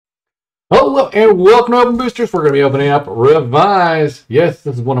Hello and welcome to Open Boosters. We're going to be opening up Revise. Yes,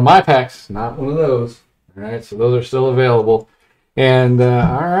 this is one of my packs, not one of those. All right, so those are still available. And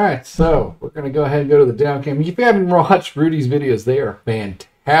all right, so we're going to go ahead and go to the down cam. If you haven't watched Rudy's videos, they are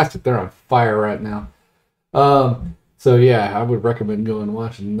fantastic. They're on fire right now. So yeah, I would recommend going and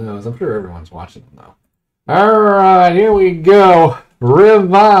watching those. I'm sure everyone's watching them though. All right, here we go.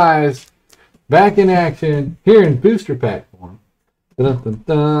 Revise back in action here in booster pack form. Dun, dun,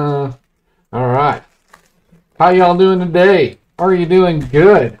 dun. All right, how y'all doing today? Are you doing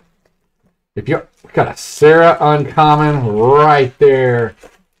good? If you got a Sarah uncommon right there,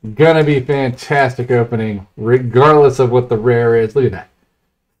 gonna be fantastic opening, regardless of what the rare is. Look at that,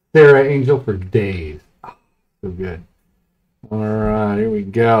 Sarah Angel for days. Oh, so good. All right, here we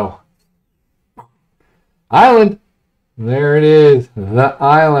go. Island, there it is, the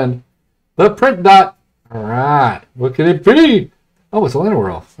island, the print dot. All right, what could it be? Oh, it's a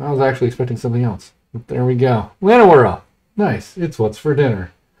Llanowar. I was actually expecting something else. But there we go. Llanowar. Nice. It's what's for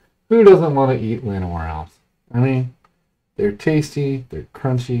dinner. Who doesn't want to eat Llanowar elves? I mean, they're tasty. They're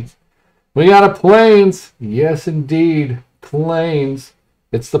crunchy. We got a plains. Yes, indeed. Plains.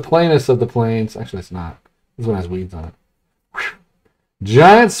 It's the plainest of the plains. Actually, it's not. This one has weeds on it. Whew.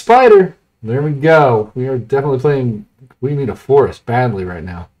 Giant spider. There we go. We are definitely playing. We need a forest badly right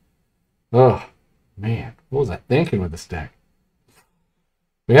now. Oh, man. What was I thinking with this deck?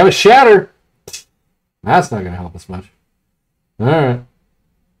 We have a shatter. That's not going to help us much. All right.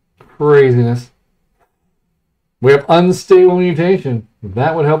 Craziness. We have unstable mutation.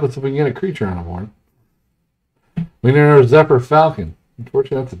 That would help us if we can get a creature on the board. We need our Zephyr Falcon.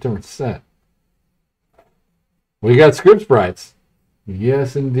 Unfortunately, that's a different set. We got Script Sprites.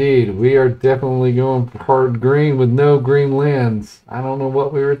 Yes, indeed. We are definitely going hard green with no green lands. I don't know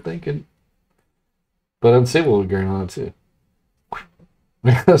what we were thinking. But unstable with green on it, too.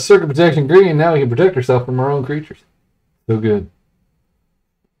 We got Circuit Protection green. Now we can protect ourselves from our own creatures. So good.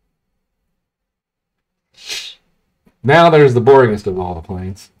 Now there's the boringest of all the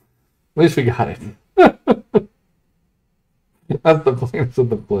planes. At least we got it. That's the plainest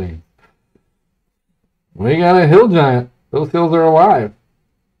of the planes. We got a hill giant. Those hills are alive.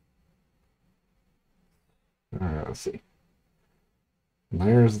 Alright, let's see.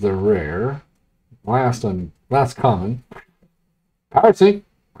 There's the rare. Last common. Power Sink.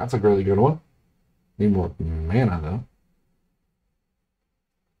 That's a really good one. Need more mana,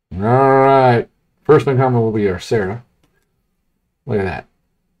 though. Alright. First uncommon will be our Sarah. Look at that.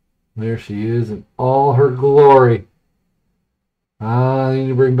 There she is in all her glory. I need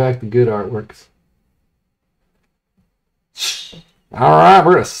to bring back the good artworks. Alright,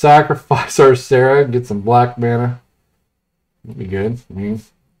 we're going to sacrifice our Sarah. Get some black mana. That'll be good. I mean,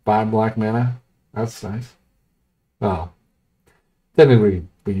 5 black mana. That's nice. Oh. Technically,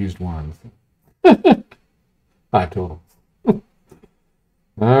 we used 1. 5 total.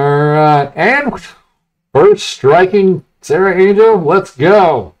 Alright, and first striking Sarah Angel, let's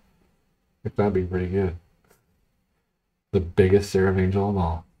go. If that'd be pretty good. The biggest Sarah Angel of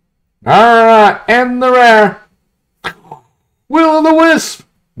all. Alright, and the rare. Will-o'-the-Wisp.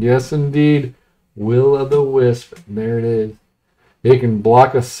 Yes, indeed. Will-o'-the-Wisp. There it is. It can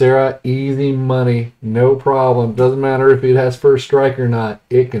block a Sarah, easy money, no problem. Doesn't matter if it has first strike or not.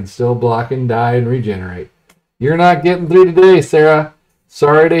 It can still block and die and regenerate. You're not getting through today, Sarah.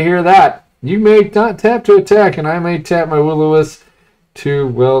 Sorry to hear that. You may not tap to attack, and I may tap my Will-o'-Wisp to,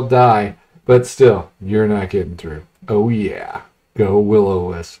 well, die. But still, you're not getting through. Oh, yeah. Go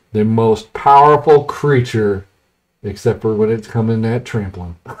Will-o'-Wisp. The most powerful creature, except for when it's coming at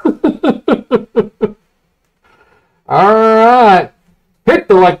trampling. Alright. Hit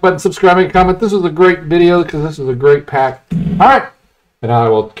the like button, subscribe, and comment. This was a great video because this is a great pack. Alright. And I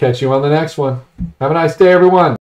will catch you on the next one. Have a nice day, everyone.